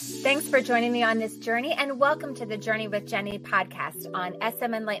Thanks for joining me on this journey, and welcome to the Journey with Jenny podcast on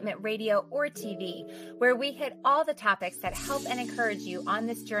SM Enlightenment Radio or TV, where we hit all the topics that help and encourage you on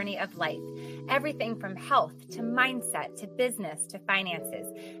this journey of life. Everything from health to mindset to business to finances.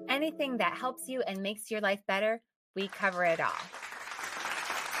 Anything that helps you and makes your life better, we cover it all.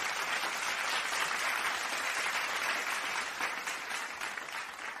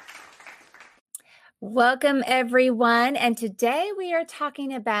 Welcome, everyone. And today we are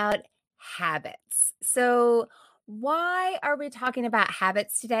talking about habits. So why are we talking about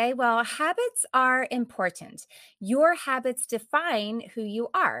habits today? Well, habits are important. Your habits define who you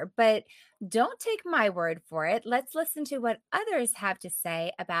are, but don't take my word for it. Let's listen to what others have to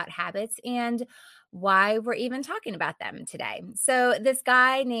say about habits and why we're even talking about them today. So this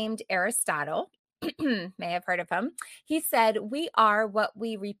guy named Aristotle, may have heard of him, he said, "We are what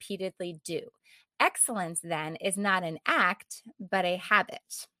we repeatedly do. Excellence, then, is not an act, but a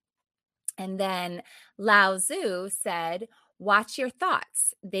habit." And then Lao Tzu said, "Watch your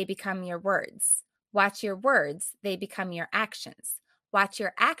thoughts, they become your words. Watch your words, they become your actions. Watch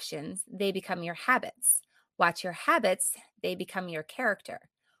your actions, they become your habits. Watch your habits, they become your character.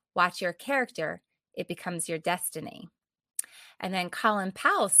 Watch your character, it becomes your destiny." And then Colin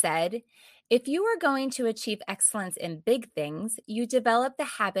Powell said, "If you are going to achieve excellence in big things, you develop the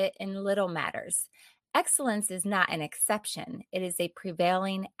habit in little matters. Excellence is not an exception, it is a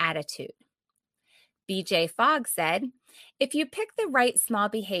prevailing attitude." BJ Fogg said, "If you pick the right small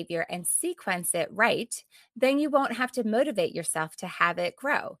behavior and sequence it right, then you won't have to motivate yourself to have it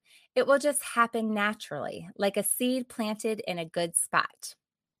grow. It will just happen naturally, like a seed planted in a good spot."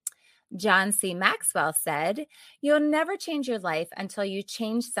 John C. Maxwell said, "You'll never change your life until you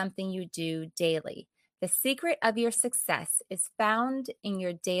change something you do daily. The secret of your success is found in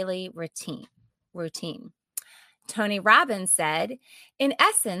your daily routine." Tony Robbins said, "In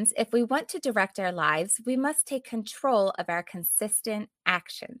essence, if we want to direct our lives, we must take control of our consistent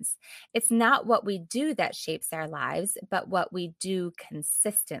actions. It's not what we do that shapes our lives, but what we do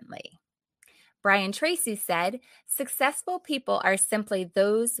consistently." Brian Tracy said, "Successful people are simply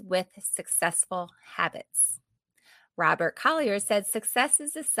those with successful habits." Robert Collier said, "Success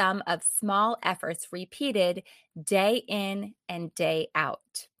is the sum of small efforts repeated day in and day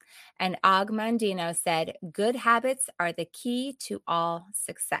out." And Og Mandino said, "Good habits are the key to all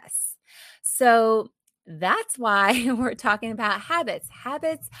success." So that's why we're talking about habits.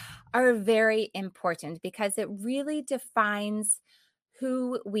 Habits are very important because it really defines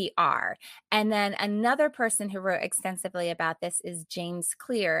who we are. And then another person who wrote extensively about this is James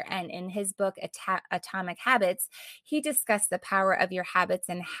Clear. And in his book, Atomic Habits, he discussed the power of your habits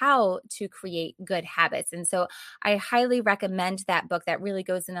and how to create good habits. And so I highly recommend that book. That really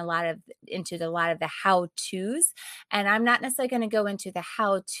goes into a lot of the how-tos. And I'm not necessarily going to go into the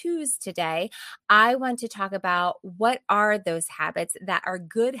how-tos today. I want to talk about what are those habits that are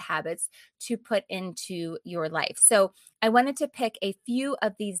good habits to put into your life. So I wanted to pick a few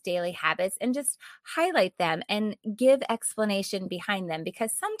of these daily habits and just highlight them and give explanation behind them,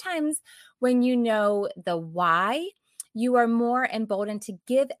 because sometimes when you know the why, you are more emboldened to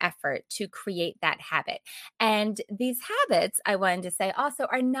give effort to create that habit. And these habits, I wanted to say also,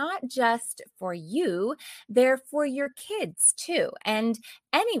 are not just for you, they're for your kids too, and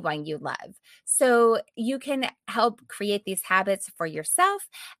anyone you love. So you can help create these habits for yourself,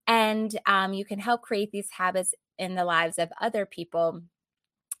 and you can help create these habits in the lives of other people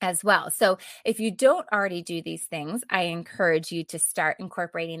as well. So if you don't already do these things, I encourage you to start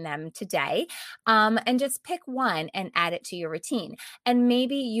incorporating them today, and just pick one and add it to your routine. And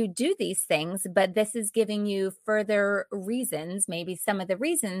maybe you do these things, but this is giving you further reasons, maybe some of the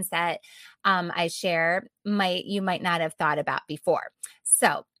reasons that I share you might not have thought about before.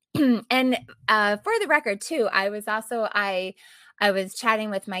 So, and for the record too, I was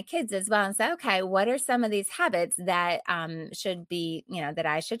chatting with my kids as well and said, okay, what are some of these habits that should be, that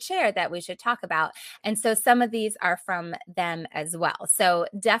I should share, that we should talk about? And so some of these are from them as well. So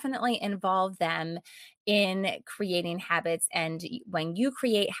definitely involve them in creating habits. And when you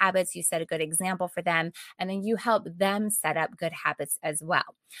create habits, you set a good example for them, and then you help them set up good habits as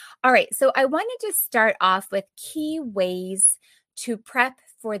well. All right. So I wanted to start off with key ways to prep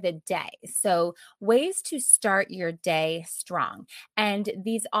for the day. So ways to start your day strong. And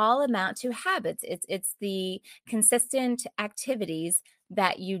these all amount to habits. It's the consistent activities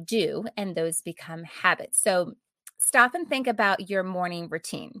that you do, and those become habits. So stop and think about your morning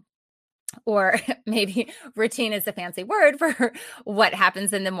routine. or maybe routine is a fancy word for what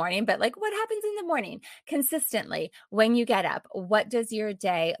happens in the morning, but like what happens in the morning consistently when you get up? What does your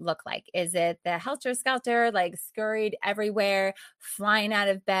day look like? Is it the helter skelter, like scurried everywhere, flying out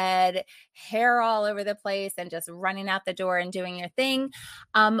of bed, hair all over the place, and just running out the door and doing your thing?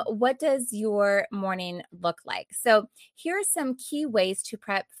 What does your morning look like? So, here are some key ways to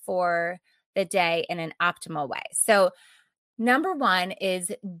prep for the day in an optimal way. So, number one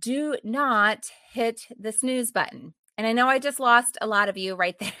is do not hit the snooze button. And I know I just lost a lot of you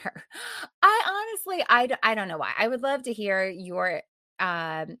right there. I honestly, I don't know why. I would love to hear your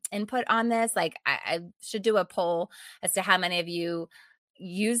input on this. Like, I should do a poll as to how many of you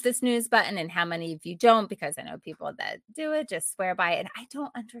use the snooze button and how many of you don't, because I know people that do it just swear by it and I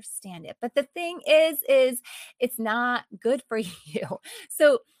don't understand it. But the thing is it's not good for you.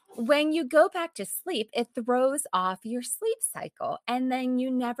 So when you go back to sleep, it throws off your sleep cycle and then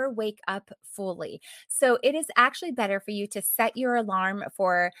you never wake up fully. So it is actually better for you to set your alarm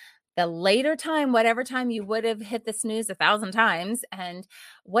for the later time, whatever time you would have hit the snooze 1,000 times, and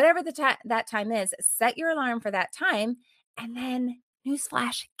whatever that time is, set your alarm for that time, and then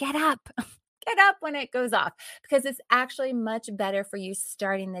newsflash, get up. Get up when it goes off, because it's actually much better for you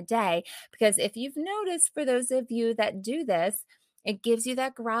starting the day. Because if you've noticed, for those of you that do this, it gives you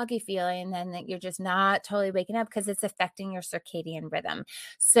that groggy feeling and that you're just not totally waking up because it's affecting your circadian rhythm.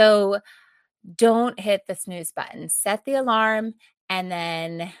 So don't hit the snooze button. Set the alarm and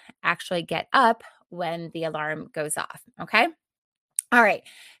then actually get up when the alarm goes off. Okay. All right.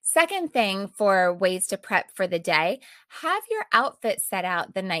 Second thing for ways to prep for the day, have your outfit set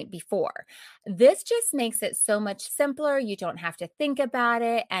out the night before. This just makes it so much simpler. You don't have to think about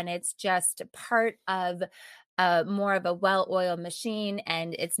it. And it's just part of more of a well-oiled machine,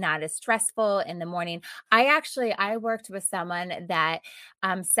 and it's not as stressful in the morning. I worked with someone that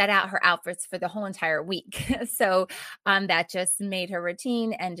set out her outfits for the whole entire week. So that just made her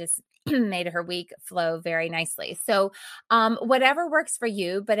routine and just made her week flow very nicely. So whatever works for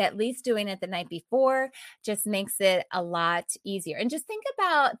you, but at least doing it the night before just makes it a lot easier. And just think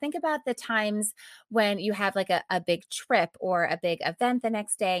about the times when you have like a big trip or a big event the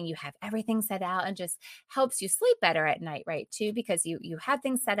next day and you have everything set out, and just helps you sleep better at night, right? Too, because you have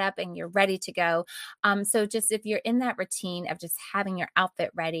things set up and you're ready to go. So just if you're in that routine of just having your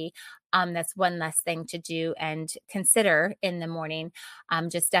outfit ready, that's one less thing to do and consider in the morning.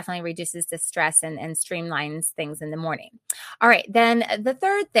 Just definitely reduces the stress and streamlines things in the morning. All right, then the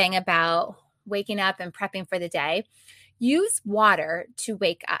third thing about waking up and prepping for the day, use water to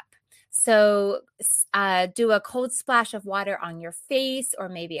wake up. So do a cold splash of water on your face, or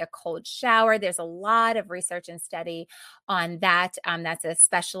maybe a cold shower. There's a lot of research and study on that. That's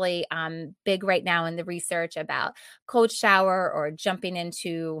especially big right now in the research about cold shower or jumping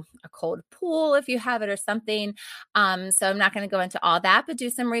into a cold pool if you have it or something. So I'm not going to go into all that, but do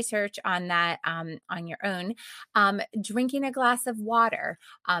some research on that on your own. Drinking a glass of water.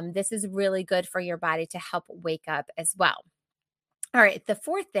 This is really good for your body to help wake up as well. All right. The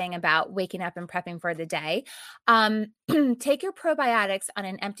fourth thing about waking up and prepping for the day, take your probiotics on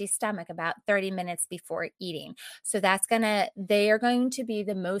an empty stomach about 30 minutes before eating. So they are going to be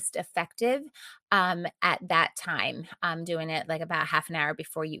the most effective at that time, doing it like about half an hour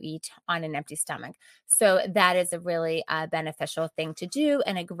before you eat on an empty stomach. So that is a really beneficial thing to do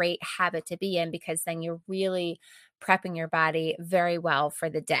and a great habit to be in, because then you're really prepping your body very well for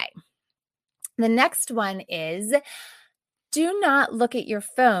the day. The next one is, do not look at your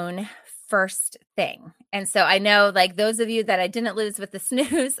phone first thing. And so I know, like, those of you that I didn't lose with the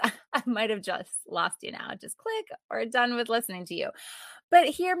snooze, I might have just lost you now. Just click or done with listening to you. But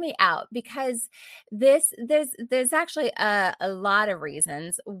hear me out, because there's actually a lot of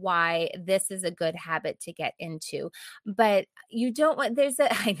reasons why this is a good habit to get into. But you don't want,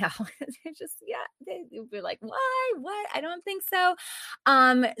 I know, they're just, you'll be like, why? What? I don't think so.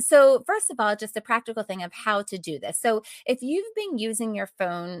 So first of all, just a practical thing of how to do this. So if you've been using your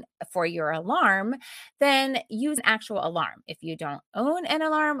phone for your alarm, then use an actual alarm. If you don't own an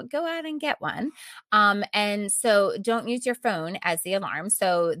alarm, go out and get one. And so don't use your phone as the alarm.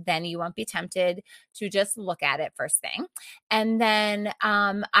 So then you won't be tempted to just look at it first thing. And then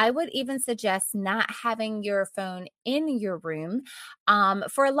I would even suggest not having your phone in your room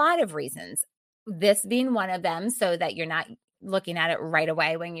for a lot of reasons. This being one of them, so that you're not looking at it right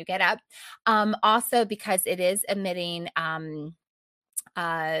away when you get up. Also, because it is emitting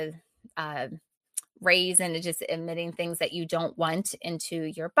uh, rays, and it's just emitting things that you don't want into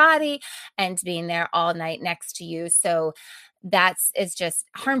your body and being there all night next to you. So is just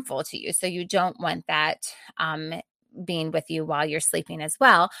harmful to you. So you don't want that being with you while you're sleeping as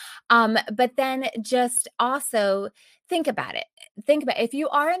well. But then just also think about it. Think about if you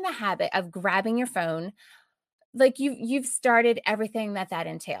are in the habit of grabbing your phone, like you've started everything that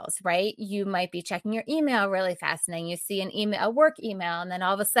entails, right? You might be checking your email really fast, and then you see an email, a work email, and then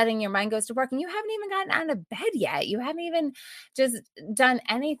all of a sudden your mind goes to work and you haven't even gotten out of bed yet. You haven't even just done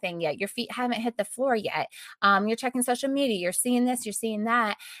anything yet. Your feet haven't hit the floor yet. You're checking social media, you're seeing this, you're seeing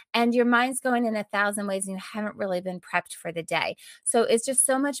that, and your mind's going in 1,000 ways and you haven't really been prepped for the day. So it's just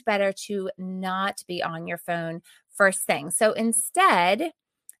so much better to not be on your phone first thing. So instead,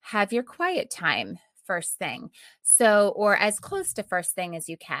 have your quiet time first thing. So, or as close to first thing as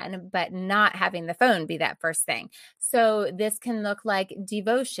you can, but not having the phone be that first thing. So, this can look like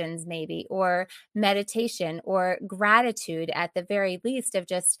devotions, maybe, or meditation, or gratitude at the very least, of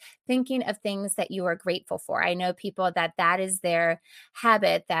just thinking of things that you are grateful for. I know people that is their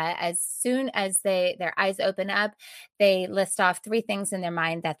habit, that as soon as their eyes open up, they list off 3 things in their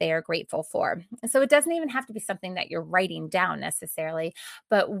mind that they are grateful for. So, it doesn't even have to be something that you're writing down necessarily,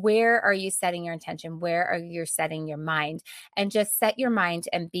 but where are you setting your intention? Where are you setting your mind? And just set your mind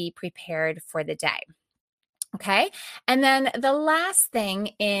and be prepared for the day. Okay. And then the last thing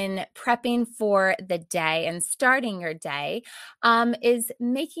in prepping for the day and starting your day is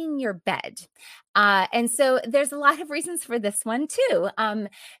making your bed. And so there's a lot of reasons for this one too.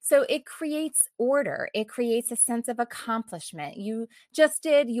 So it creates order. It creates a sense of accomplishment. You just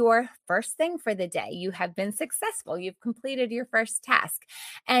did your first thing for the day. You have been successful. You've completed your first task.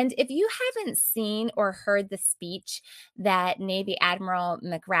 And if you haven't seen or heard the speech that Navy Admiral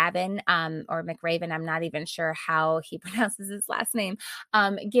McRaven, or McRaven, I'm not even sure how he pronounces his last name,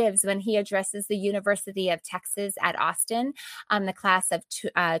 gives when he addresses the University of Texas at Austin, the class of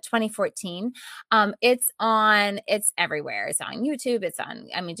 2014. It's everywhere. It's on YouTube.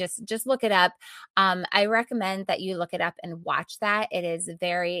 Just look it up. I recommend that you look it up and watch that. It is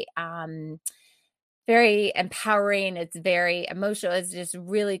very empowering. It's very emotional. It's just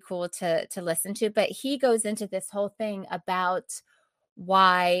really cool to listen to. But he goes into this whole thing about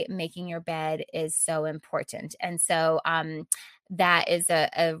why making your bed is so important. And so that is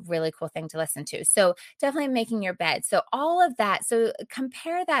a really cool thing to listen to. So definitely making your bed. So all of that. So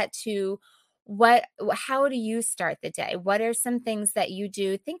compare that to how do you start the day? What are some things that you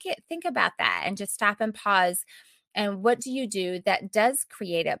do? Think about that and just stop and pause. And what do you do that does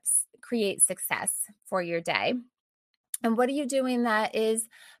create success for your day? And what are you doing that is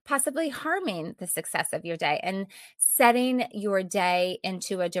possibly harming the success of your day and setting your day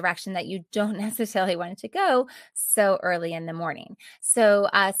into a direction that you don't necessarily want it to go so early in the morning? So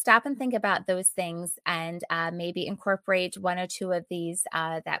stop and think about those things, and maybe incorporate 1 or 2 of these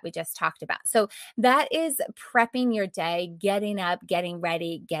that we just talked about. So that is prepping your day, getting up, getting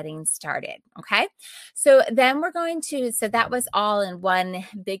ready, getting started. Okay. So then so that was all in one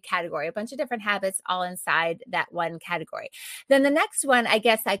big category, a bunch of different habits all inside that one category. Then the next one, I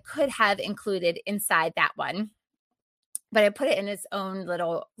guess I could have included inside that one, but I put it in its own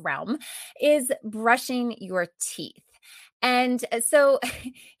little realm, is brushing your teeth. And so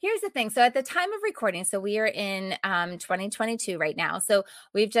here's the thing. So at the time of recording, so we are in 2022 right now. So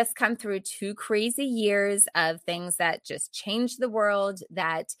we've just come through 2 crazy years of things that just changed the world,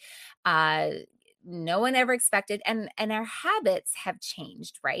 that no one ever expected, and our habits have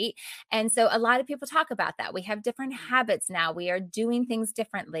changed, right? And so a lot of people talk about that. We have different habits now. We are doing things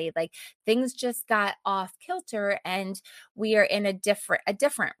differently. Like things just got off kilter, and we are in a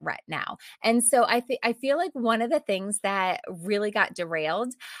different rut now. And so I feel like one of the things that really got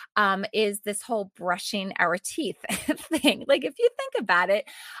derailed is this whole brushing our teeth thing. Like if you think about it,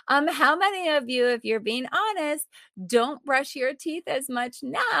 how many of you, if you're being honest, don't brush your teeth as much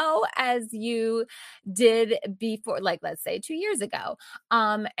now as you did before, like let's say 2 years ago?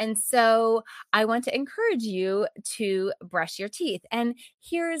 And so I want to encourage you to brush your teeth. And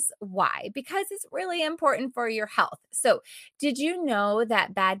here's why: because it's really important for your health. So did you know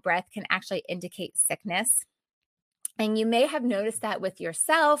that bad breath can actually indicate sickness? And you may have noticed that with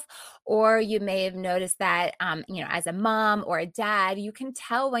yourself, or you may have noticed that, as a mom or a dad, you can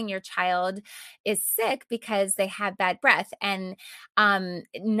tell when your child is sick because they have bad breath, and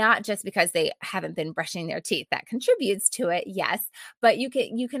not just because they haven't been brushing their teeth. That contributes to it, yes, but you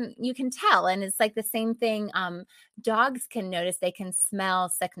can tell, and it's like the same thing. Dogs can notice; they can smell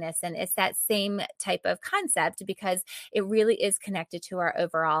sickness, and it's that same type of concept because it really is connected to our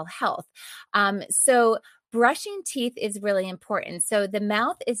overall health. So Brushing teeth is really important. So the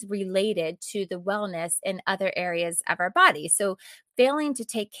mouth is related to the wellness in other areas of our body. So failing to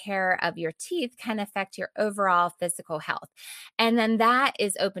take care of your teeth can affect your overall physical health. And then that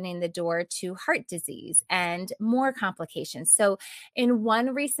is opening the door to heart disease and more complications. So in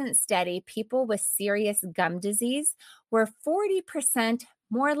one recent study, people with serious gum disease were 40%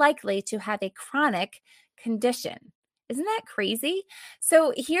 more likely to have a chronic condition. Isn't that crazy?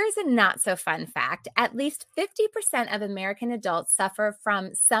 So here's a not so fun fact. At least 50% of American adults suffer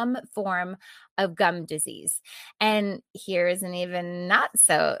from some form of gum disease. And here's an even not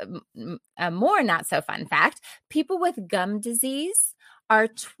so, a more not so fun fact. People with gum disease are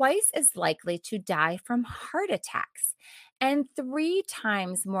twice as likely to die from heart attacks and 3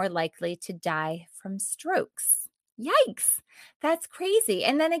 times more likely to die from strokes. Yikes, that's crazy.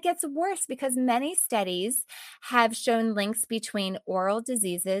 And then it gets worse because many studies have shown links between oral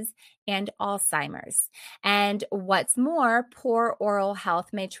diseases and Alzheimer's. And what's more, poor oral health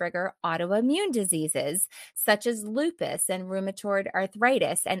may trigger autoimmune diseases such as lupus and rheumatoid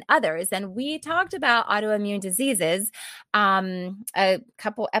arthritis and others. And we talked about autoimmune diseases a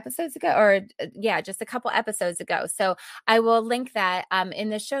couple episodes ago, or just a couple episodes ago. So I will link that in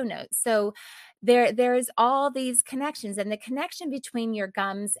the show notes. So there's all these connections, and the connection between your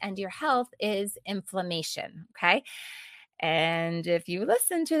gums and your health is inflammation. Okay. And if you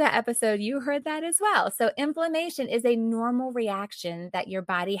listened to that episode, you heard that as well. So inflammation is a normal reaction that your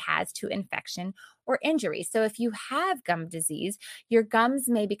body has to infection or injury. So if you have gum disease, your gums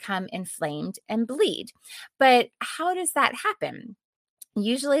may become inflamed and bleed. But how does that happen?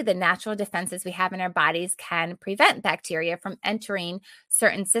 Usually, the natural defenses we have in our bodies can prevent bacteria from entering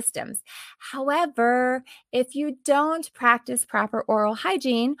certain systems. However, if you don't practice proper oral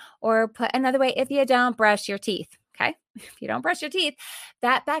hygiene, or put another way, if you don't brush your teeth, okay? If you don't brush your teeth,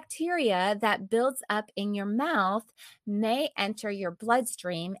 that bacteria that builds up in your mouth may enter your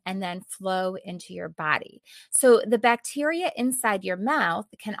bloodstream and then flow into your body. So, the bacteria inside your mouth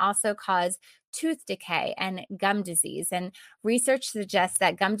can also cause tooth decay and gum disease. And research suggests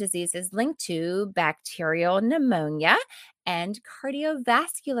that gum disease is linked to bacterial pneumonia and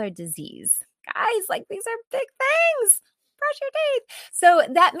cardiovascular disease. Guys, like these are big things. Brush your teeth.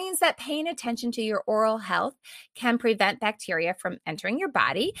 So that means that paying attention to your oral health can prevent bacteria from entering your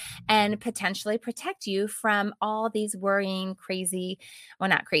body and potentially protect you from all these worrying, crazy, well,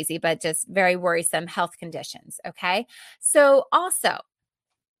 not crazy, but just very worrisome health conditions. Okay. So also,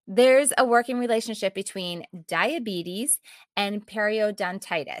 there's a working relationship between diabetes and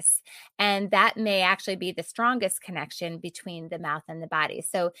periodontitis, and that may actually be the strongest connection between the mouth and the body.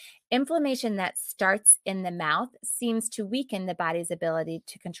 So, inflammation that starts in the mouth seems to weaken the body's ability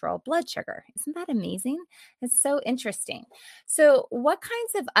to control blood sugar. Isn't that amazing? It's so interesting. So, what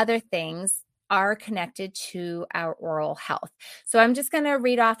kinds of other things are connected to our oral health? So, I'm just going to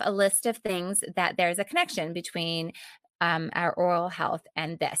read off a list of things that there's a connection between our oral health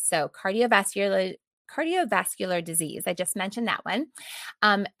and this. So cardiovascular disease, I just mentioned that one.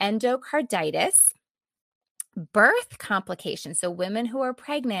 Endocarditis, birth complications. So women who are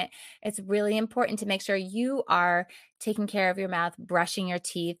pregnant, it's really important to make sure you are taking care of your mouth, brushing your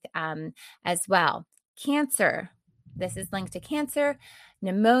teeth as well. Cancer. This is linked to cancer,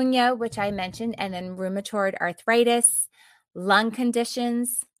 pneumonia, which I mentioned, and then rheumatoid arthritis, lung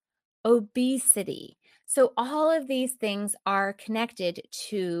conditions, obesity. So all of these things are connected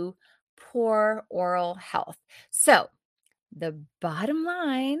to poor oral health. So the bottom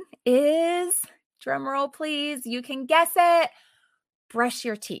line is, drum roll please, you can guess it, brush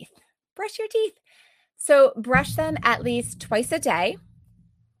your teeth. Brush your teeth. So brush them at least twice a day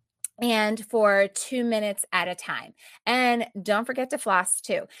and for 2 minutes at a time. And don't forget to floss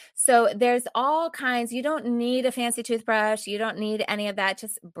too. So there's all kinds, you don't need a fancy toothbrush. You don't need any of that.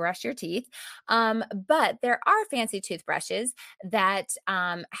 Just brush your teeth. But there are fancy toothbrushes that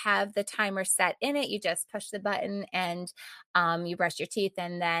have the timer set in it. You just push the button and you brush your teeth,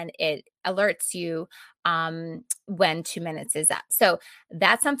 and then it alerts you when 2 minutes is up. So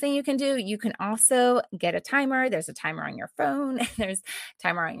that's something you can do. You can also get a timer. There's a timer on your phone. There's a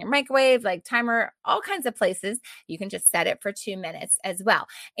timer on your microwave, like timer, all kinds of places. You can just set it for 2 minutes as well.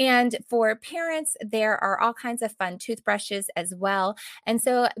 And for parents, there are all kinds of fun toothbrushes as well. And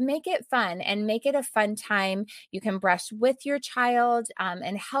so make it fun and make it a fun time. You can brush with your child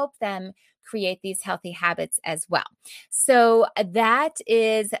and help them create these healthy habits as well. So that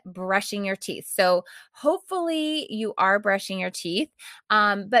is brushing your teeth. So hopefully you are brushing your teeth,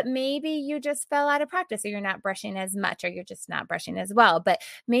 but maybe you just fell out of practice, or you're not brushing as much, or you're just not brushing as well. But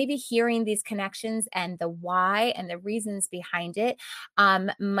maybe hearing these connections and the why and the reasons behind it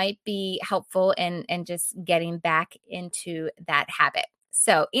might be helpful in just getting back into that habit.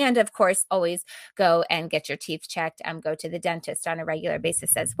 So, and of course, always go and get your teeth checked. Go to the dentist on a regular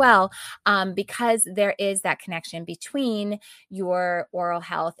basis as well, because there is that connection between your oral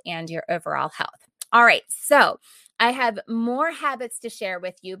health and your overall health. All right. So, I have more habits to share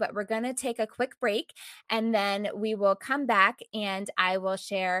with you, but we're going to take a quick break, and then we will come back and I will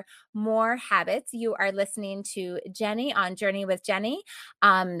share more habits. You are listening to Jenny on Journey with Jenny,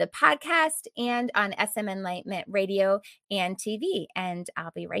 the podcast, and on SM Enlightenment Radio and TV. And I'll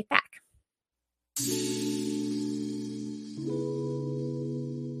be right back.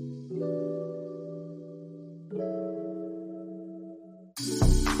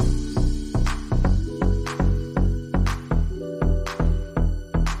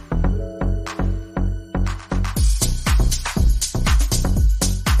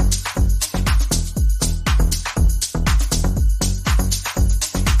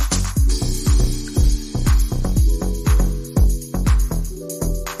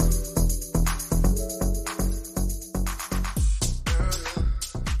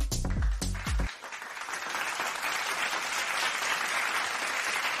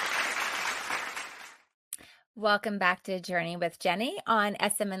 Welcome back to Journey with Jenny on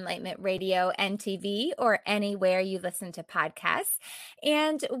SM Enlightenment Radio and TV, or anywhere you listen to podcasts.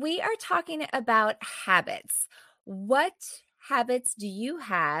 And we are talking about habits. What habits do you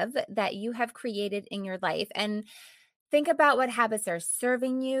have that you have created in your life? And think about what habits are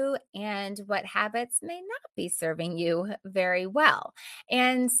serving you and what habits may not be serving you very well.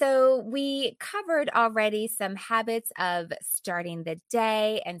 And so we covered already some habits of starting the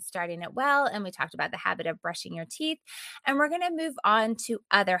day and starting it well. And we talked about the habit of brushing your teeth. And we're going to move on to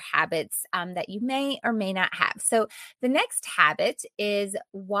other habits that you may or may not have. So the next habit is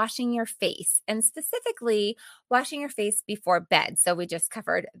washing your face, and specifically washing your face before bed. So we just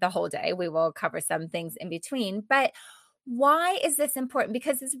covered the whole day. We will cover some things in between, but why is this important?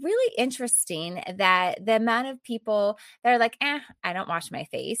 Because it's really interesting that the amount of people that are like, I don't wash my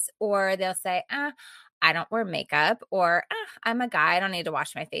face, or they'll say, I don't wear makeup, or I'm a guy, I don't need to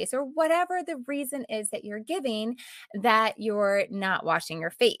wash my face, or whatever the reason is that you're giving that you're not washing your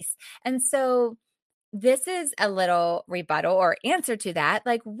face. And so this is a little rebuttal or answer to that.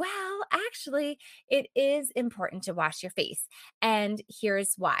 Like, well, actually, it is important to wash your face. And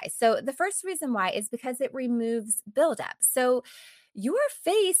here's why. So, the first reason why is because it removes buildup. So, your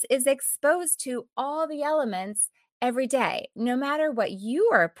face is exposed to all the elements every day. No matter what you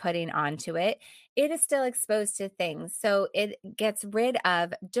are putting onto it, it is still exposed to things. So it gets rid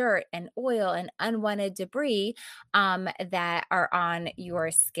of dirt and oil and unwanted debris that are on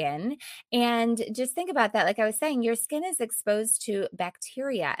your skin. And just think about that. Like I was saying, your skin is exposed to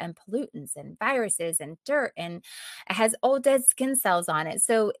bacteria and pollutants and viruses and dirt, and it has old dead skin cells on it.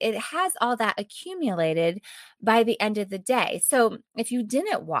 So it has all that accumulated by the end of the day. So if you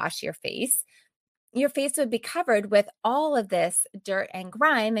didn't wash your face would be covered with all of this dirt and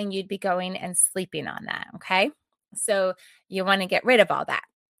grime, and you'd be going and sleeping on that. Okay. So you want to get rid of all that.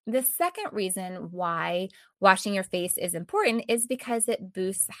 The second reason why washing your face is important is because it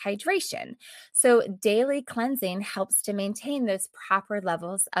boosts hydration. So daily cleansing helps to maintain those proper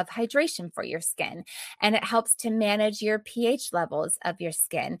levels of hydration for your skin, and it helps to manage your pH levels of your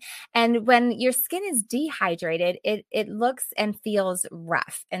skin. And when your skin is dehydrated, it looks and feels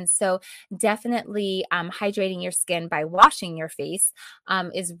rough. And so definitely hydrating your skin by washing your face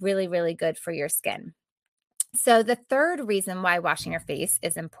is really, really good for your skin. So, the third reason why washing your face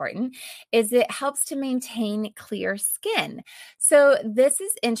is important is it helps to maintain clear skin. So, this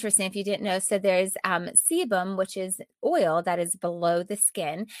is interesting if you didn't know. So, there's sebum, which is oil that is below the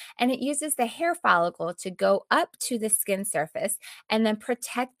skin, and it uses the hair follicle to go up to the skin surface and then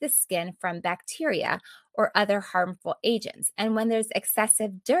protect the skin from bacteria or other harmful agents. And when there's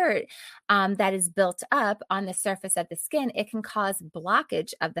excessive dirt that is built up on the surface of the skin, it can cause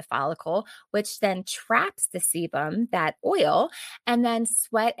blockage of the follicle, which then traps the sebum, that oil, and then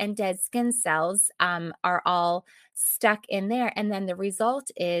sweat and dead skin cells are all stuck in there. And then the result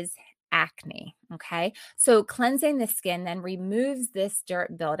is acne. Okay. So cleansing the skin then removes this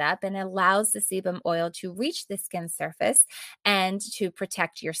dirt buildup and allows the sebum oil to reach the skin surface and to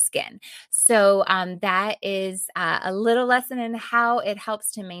protect your skin. So that is a little lesson in how it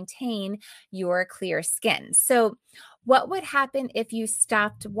helps to maintain your clear skin. So What would happen if you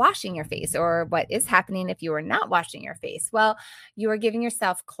stopped washing your face, or what is happening if you are not washing your face? Well, you are giving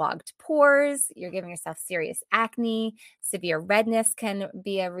yourself clogged pores, you're giving yourself serious acne, severe redness can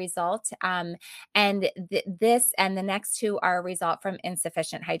be a result. And this and the next two are a result from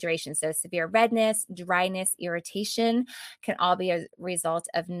insufficient hydration. So, severe redness, dryness, irritation can all be a result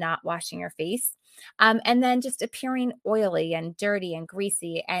of not washing your face. And then just appearing oily and dirty and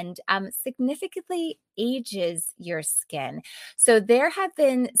greasy and significantly ages your skin. So there have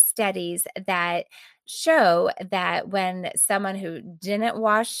been studies that show that when someone who didn't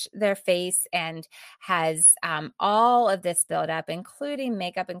wash their face and has all of this buildup, including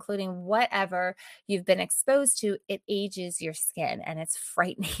makeup, including whatever you've been exposed to, it ages your skin and it's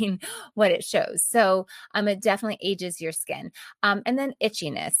frightening what it shows. So it definitely ages your skin. And then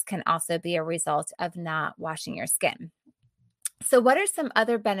itchiness can also be a result of not washing your skin. So, what are some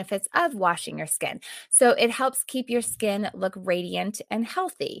other benefits of washing your skin? So, it helps keep your skin look radiant and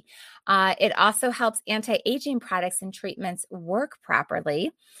healthy. It also helps anti aging products and treatments work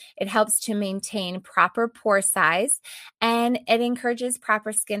properly. It helps to maintain proper pore size, and it encourages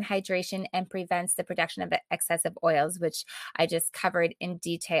proper skin hydration and prevents the production of excessive oils, which I just covered in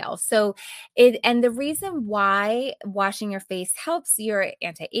detail. So, and the reason why washing your face helps your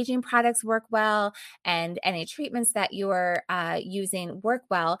anti aging products work well and any treatments that you're using work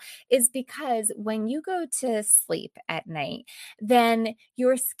well is because when you go to sleep at night, then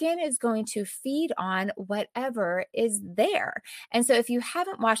your skin is going to feed on whatever is there. And so if you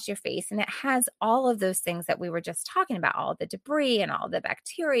haven't washed your face and it has all of those things that we were just talking about, all the debris and all the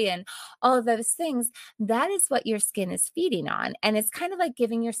bacteria and all of those things, that is what your skin is feeding on. And it's kind of like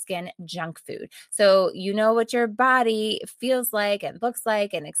giving your skin junk food. So you know what your body feels like and looks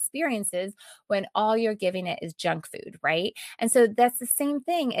like and experiences when all you're giving it is junk food, right? And so that's the same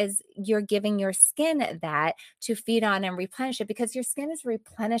thing as you're giving your skin that to feed on and replenish it because your skin is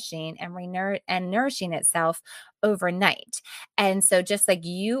replenishing and nourishing itself overnight. And so just like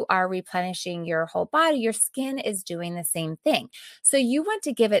you are replenishing your whole body, your skin is doing the same thing. So you want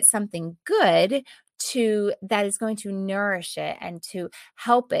to give it something good to that is going to nourish it and to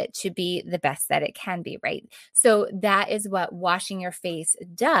help it to be the best that it can be, right? So that is what washing your face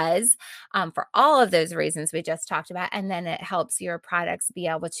does for all of those reasons we just talked about. And then it helps your products be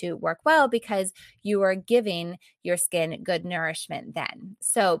able to work well because you are giving your skin good nourishment then.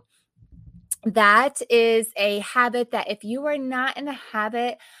 So that is a habit that if you are not in the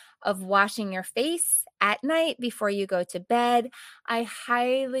habit of washing your face at night before you go to bed, I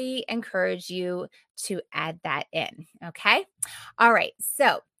highly encourage you to add that in. Okay. All right.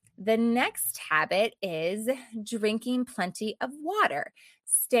 So the next habit is drinking plenty of water,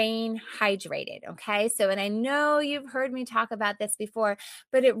 staying hydrated. Okay. So, and I know you've heard me talk about this before,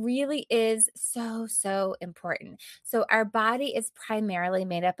 but it really is so, so important. So, our body is primarily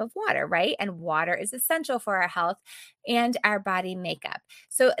made up of water, right? And water is essential for our health and our body makeup.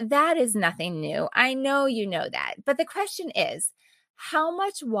 So, that is nothing new. I know you know that. But the question is, how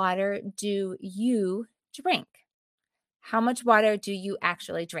much water do you drink? How much water do you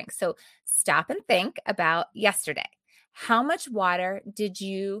actually drink? So stop and think about yesterday. How much water did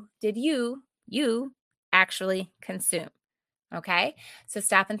you actually consume? Okay? So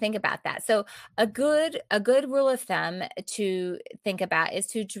stop and think about that. So a good rule of thumb to think about is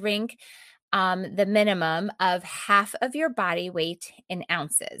to drink the minimum of half of your body weight in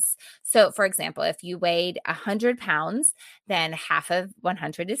ounces. So, for example, if you weighed 100 pounds, then half of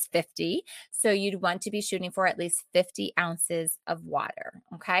 100 is 50. So, you'd want to be shooting for at least 50 ounces of water.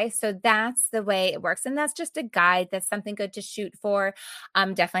 Okay. So, that's the way it works. And that's just a guide. That's something good to shoot for.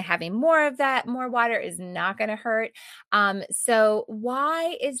 Definitely having more of that, more water is not going to hurt. So,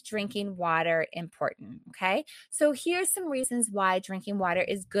 why is drinking water important? Okay. So, here's some reasons why drinking water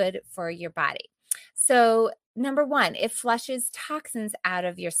is good for your body. So, number one, it flushes toxins out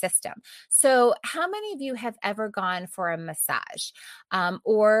of your system. So, how many of you have ever gone for a massage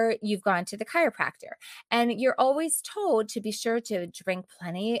or you've gone to the chiropractor and you're always told to be sure to drink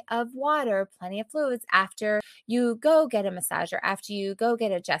plenty of water, plenty of fluids after you go get a massage or after you go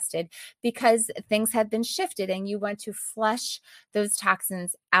get adjusted because things have been shifted and you want to flush those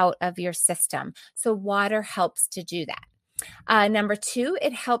toxins out of your system. So, water helps to do that. Number two,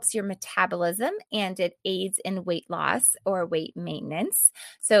 it helps your metabolism and it aids in weight loss or weight maintenance.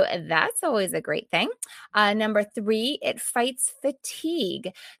 So that's always a great thing. Number three, it fights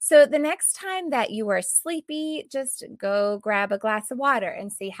fatigue. So the next time that you are sleepy, just go grab a glass of water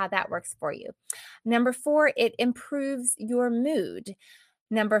and see how that works for you. Number four, it improves your mood.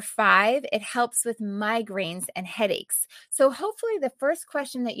 Number 5, it helps with migraines and headaches. So hopefully the first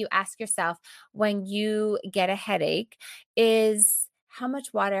question that you ask yourself when you get a headache is, how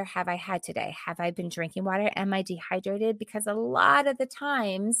much water have I had today? Have I been drinking water? Am I dehydrated? Because a lot of the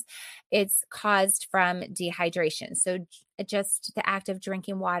times it's caused from dehydration. So just the act of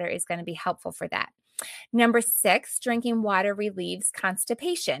drinking water is going to be helpful for that. Number 6, drinking water relieves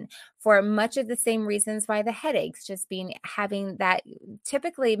constipation for much of the same reasons why the headaches, just having that.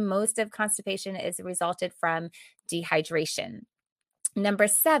 Typically, most of constipation is resulted from dehydration. Number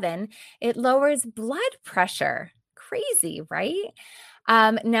 7, it lowers blood pressure. Crazy, right?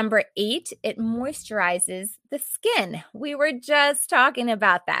 Number 8, it moisturizes the skin. We were just talking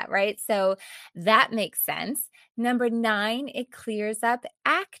about that, right? So that makes sense. Number 9, it clears up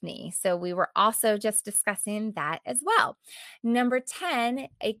acne. So we were also just discussing that as well. Number 10,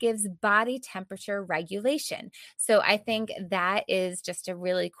 it gives body temperature regulation. So I think that is just a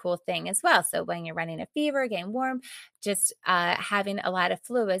really cool thing as well. So when you're running a fever, getting warm, just having a lot of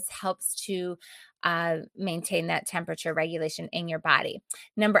fluids helps to maintain that temperature regulation in your body.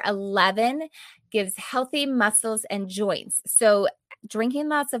 Number 11 gives healthy muscles and joints. So drinking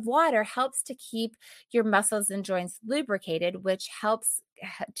lots of water helps to keep your muscles and joints lubricated, which helps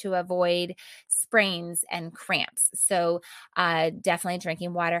to avoid sprains and cramps. So definitely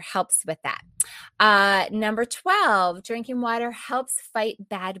drinking water helps with that. Number 12, drinking water helps fight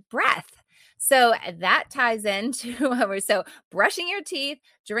bad breath. So that ties into so brushing your teeth,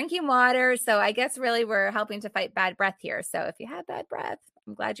 drinking water. So I guess really we're helping to fight bad breath here. So if you have bad breath,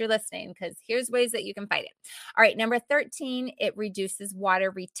 I'm glad you're listening, because here's ways that you can fight it. All right, number 13, it reduces water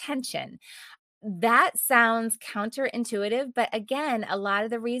retention. That sounds counterintuitive, but again, a lot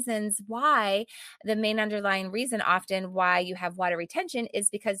of the reasons why, the main underlying reason often why you have water retention is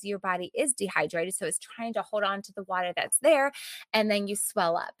because your body is dehydrated. So it's trying to hold on to the water that's there, and then you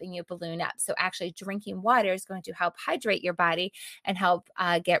swell up and you balloon up. So actually, drinking water is going to help hydrate your body and help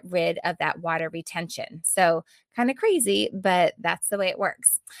get rid of that water retention. So kind of crazy, but that's the way it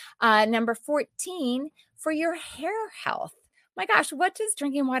works. Number 14, for your hair health. My gosh, what does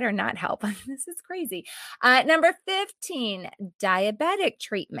drinking water not help? This is crazy. Number 15, diabetic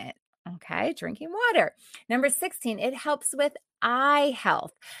treatment. Okay, drinking water. Number 16, it helps with eye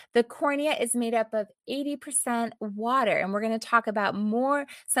health. The cornea is made up of 80% water, and we're going to talk about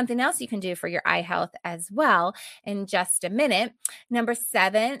something else you can do for your eye health as well in just a minute. Number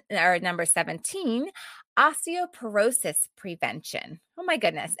 17, osteoporosis prevention. Oh my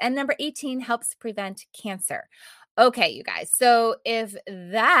goodness. And number 18, helps prevent cancer. Okay, you guys. So if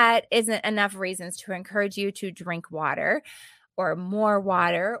that isn't enough reasons to encourage you to drink water or more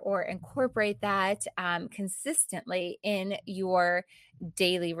water, or incorporate that consistently in your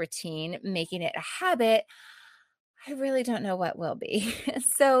daily routine, making it a habit, I really don't know what will be.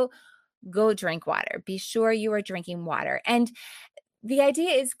 So go drink water. Be sure you are drinking water. And the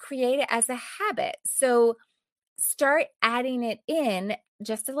idea is create it as a habit. So start adding it in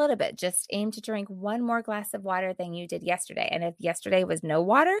just a little bit. Just aim to drink one more glass of water than you did yesterday. And if yesterday was no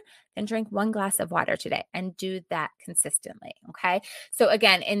water, then drink one glass of water today, and do that consistently. Okay. So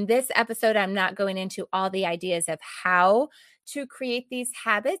again, in this episode, I'm not going into all the ideas of how to create these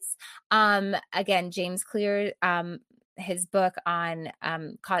habits. Again, James Clear, his book on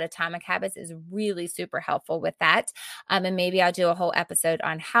called Atomic Habits is really super helpful with that. And maybe I'll do a whole episode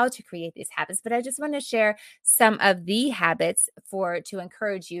on how to create these habits, but I just want to share some of the habits to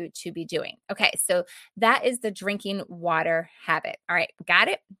encourage you to be doing. Okay, so that is the drinking water habit. All right, got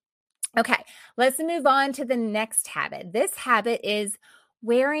it? Okay, let's move on to the next habit. This habit is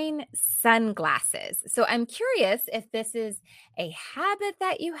wearing sunglasses. So I'm curious if this is a habit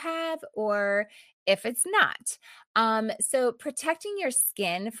that you have or if it's not. So protecting your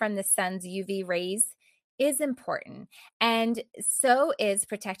skin from the sun's UV rays is important, and so is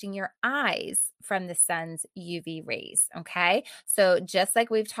protecting your eyes from the sun's UV rays. Okay. So just like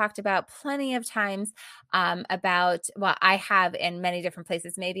we've talked about plenty of times I have in many different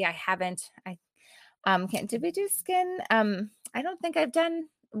places. Maybe I haven't, did we do skin? I don't think I've done.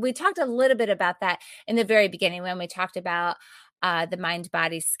 We talked a little bit about that in the very beginning when we talked about the mind,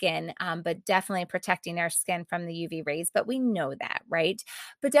 body, skin, but definitely protecting our skin from the UV rays. But we know that, right?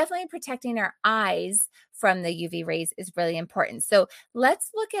 But definitely protecting our eyes from the UV rays is really important. So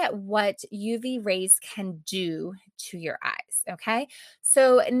let's look at what UV rays can do to your eyes. Okay.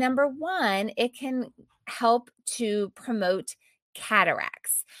 So number 1, it can help to promote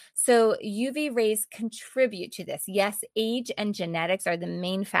cataracts. So UV rays contribute to this. Yes, age and genetics are the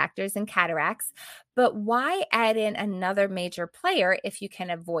main factors in cataracts, but why add in another major player if you can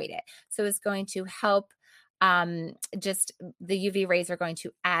avoid it? So it's going to help just the UV rays are going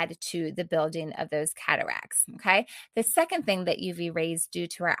to add to the building of those cataracts. Okay. The second thing that UV rays do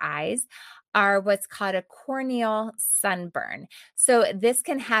to our eyes are what's called a corneal sunburn. So this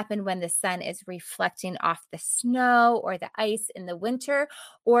can happen when the sun is reflecting off the snow or the ice in the winter,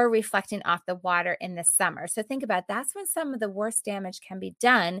 or reflecting off the water in the summer. So think about, that's when some of the worst damage can be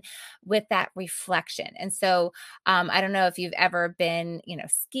done with that reflection. And so I don't know if you've ever been,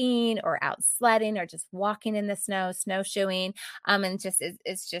 skiing or out sledding or just walking in the snow, snowshoeing, and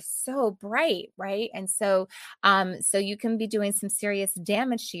it's just so bright, right? And so you can be doing some serious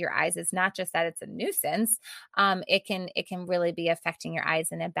damage to your eyes. It's not just that it's a nuisance. It can really be affecting your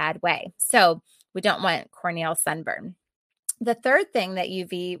eyes in a bad way. So we don't want corneal sunburn. The third thing that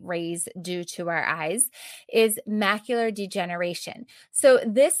UV rays do to our eyes is macular degeneration. So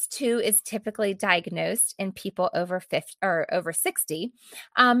this too is typically diagnosed in people over 50 or over 60.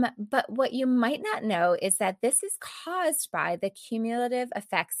 But what you might not know is that this is caused by the cumulative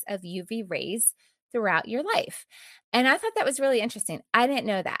effects of UV rays throughout your life. And I thought that was really interesting. I didn't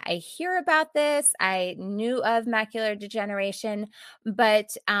know that. I hear about this. I knew of macular degeneration,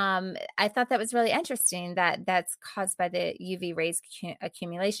 but I thought that was really interesting that that's caused by the UV rays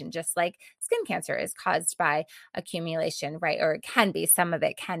accumulation, just like skin cancer is caused by accumulation, right? Or it can be, some of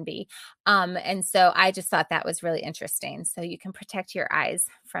it can be. And so I just thought that was really interesting. So you can protect your eyes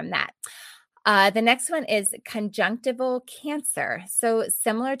from that. The next one is conjunctival cancer. So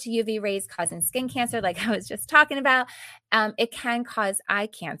similar to UV rays causing skin cancer, like I was just talking about, it can cause eye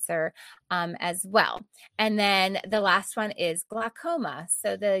cancer as well. And then the last one is glaucoma.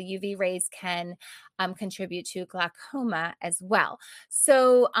 So the UV rays can contribute to glaucoma as well.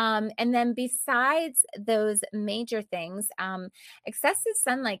 So, and then besides those major things, excessive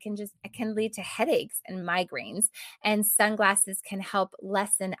sunlight can lead to headaches and migraines, and sunglasses can help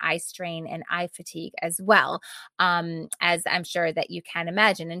lessen eye strain and eye fatigue as well, as I'm sure that you can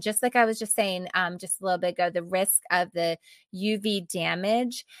imagine. And just like I was just saying just a little bit ago, the risk of the UV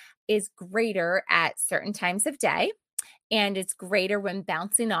damage is greater at certain times of day. And it's greater when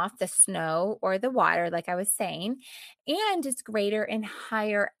bouncing off the snow or the water, like I was saying, and it's greater in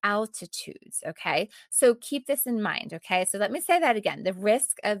higher altitudes. Okay. So keep this in mind. Okay. So let me say that again. The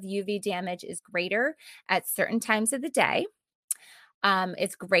risk of UV damage is greater at certain times of the day.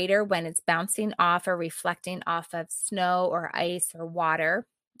 It's greater when it's bouncing off or reflecting off of snow or ice or water.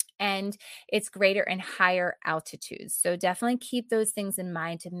 And it's greater in higher altitudes. So definitely keep those things in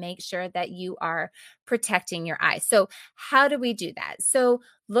mind to make sure that you are protecting your eyes. So how do we do that? So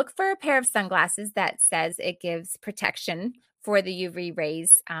look for a pair of sunglasses that says it gives protection for the UV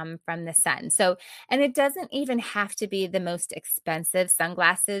rays from the sun. So, and it doesn't even have to be the most expensive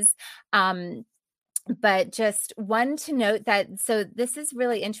sunglasses. But just one to note that, so this is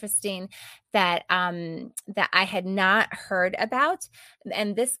really interesting that that I had not heard about,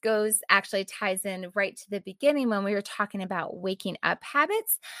 and this ties in right to the beginning when we were talking about waking up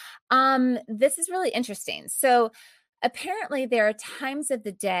habits. This is really interesting. So apparently, there are times of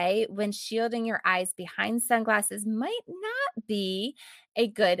the day when shielding your eyes behind sunglasses might not be a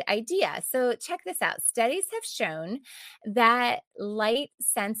good idea. So, check this out. Studies have shown that light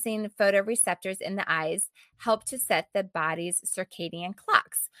sensing photoreceptors in the eyes help to set the body's circadian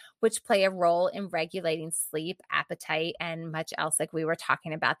clocks, which play a role in regulating sleep, appetite, and much else. Like we were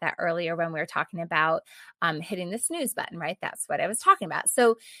talking about that earlier when we were talking about hitting the snooze button, right? That's what I was talking about.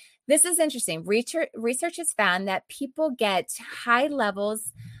 So, this is interesting. Research has found that people who get high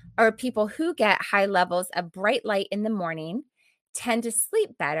levels of bright light in the morning tend to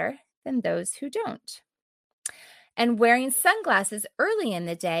sleep better than those who don't. And wearing sunglasses early in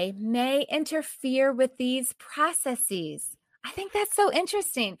the day may interfere with these processes. I think that's so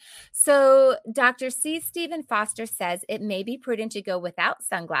interesting. So, Dr. C. Stephen Foster says it may be prudent to go without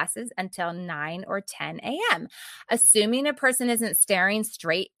sunglasses until 9 or 10 a.m., assuming a person isn't staring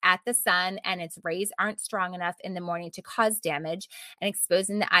straight at the sun and its rays aren't strong enough in the morning to cause damage, and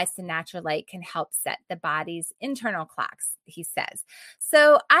exposing the eyes to natural light can help set the body's internal clocks, he says.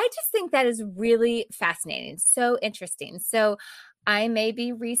 So, I just think that is really fascinating, so interesting. So, I may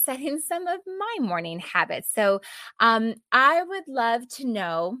be resetting some of my morning habits. So I would love to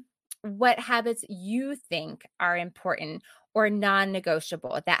know what habits you think are important or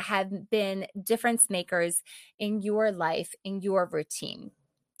non-negotiable that have been difference makers in your life, in your routine.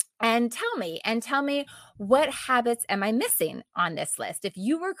 and tell me what habits am I missing on this list? If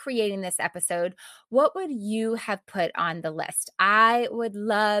you were creating this episode, what would you have put on the list? I would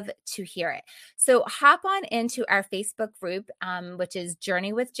love to hear it. So hop on into our Facebook group, which is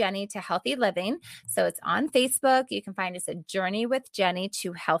Journey with Jenny to Healthy Living. So it's on Facebook. You can find us at Journey with Jenny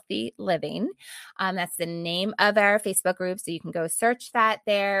to Healthy Living. That's the name of our Facebook group. So you can go search that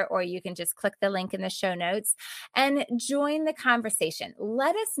there, or you can just click the link in the show notes and join the conversation.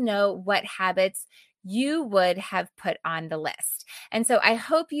 Let us know what habits you would have put on the list. And so I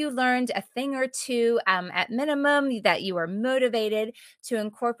hope you learned a thing or two at minimum, that you were motivated to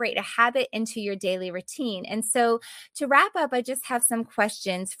incorporate a habit into your daily routine. And so to wrap up, I just have some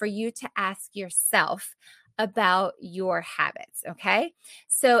questions for you to ask yourself about your habits. Okay.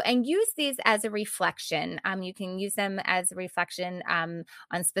 So, and use these as a reflection. You can use them as a reflection on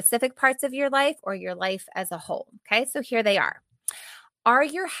specific parts of your life or your life as a whole. Okay. So here they are. Are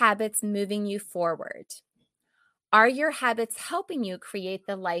your habits moving you forward? Are your habits helping you create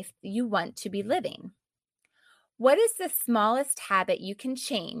the life you want to be living? What is the smallest habit you can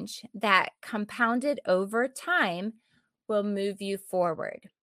change that, compounded over time, will move you forward?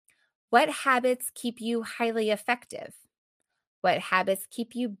 What habits keep you highly effective? What habits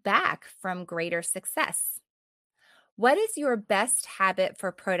keep you back from greater success? What is your best habit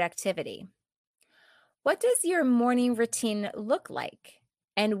for productivity? What does your morning routine look like?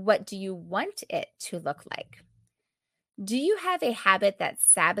 And what do you want it to look like? Do you have a habit that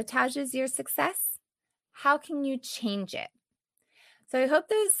sabotages your success? How can you change it? So I hope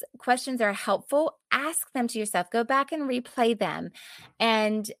those questions are helpful. Ask them to yourself. Go back and replay them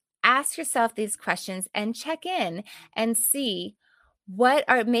and ask yourself these questions and check in and see what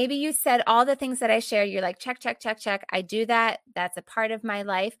are, maybe you said all the things that I shared. You're like, check, check, check, check. I do that. That's a part of my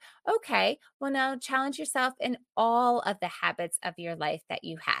life. Okay. Well, now challenge yourself in all of the habits of your life that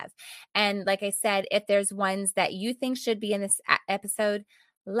you have. And like I said, if there's ones that you think should be in this episode,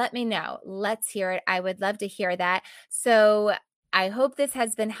 let me know. Let's hear it. I would love to hear that. So I hope this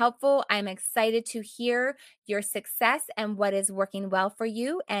has been helpful. I'm excited to hear your success and what is working well for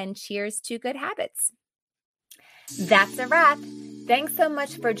you. And cheers to good habits. That's a wrap. Thanks so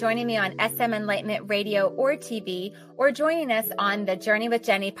much for joining me on SM Enlightenment Radio or TV, or joining us on the Journey with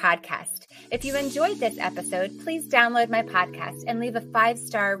Jenny podcast. If you enjoyed this episode, please download my podcast and leave a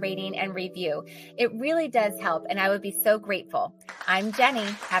 5-star rating and review. It really does help, and I would be so grateful. I'm Jenny.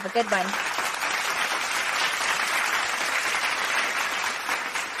 Have a good one.